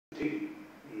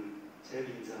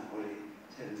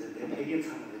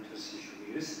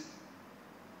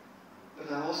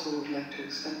But I also would like to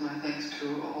extend my thanks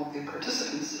to all the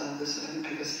participants of this event,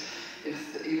 because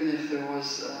even if there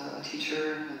was a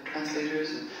teacher and translators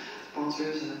and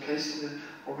sponsors and a place to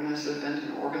organize the event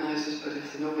and organizers, but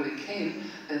if nobody came,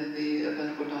 then the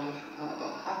event would not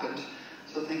have happened.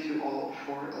 So thank you all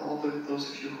for those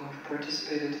of you who have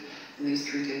participated in these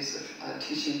 3 days of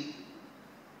teaching.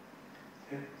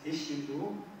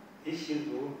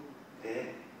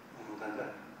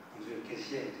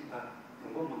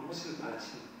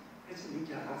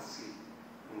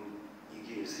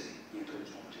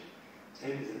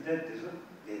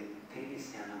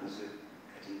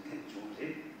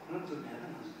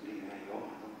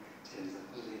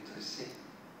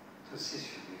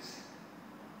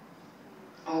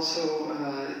 Also,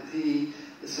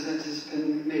 this event has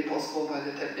been made possible by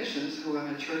the technicians who have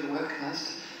ensured the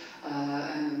webcast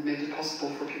and made it possible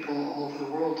for people all over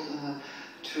the world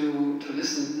to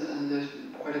listen, and there's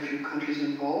quite a few countries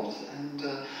involved, and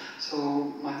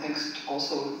so my thanks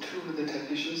also to the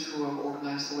technicians who have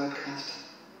organized the webcast.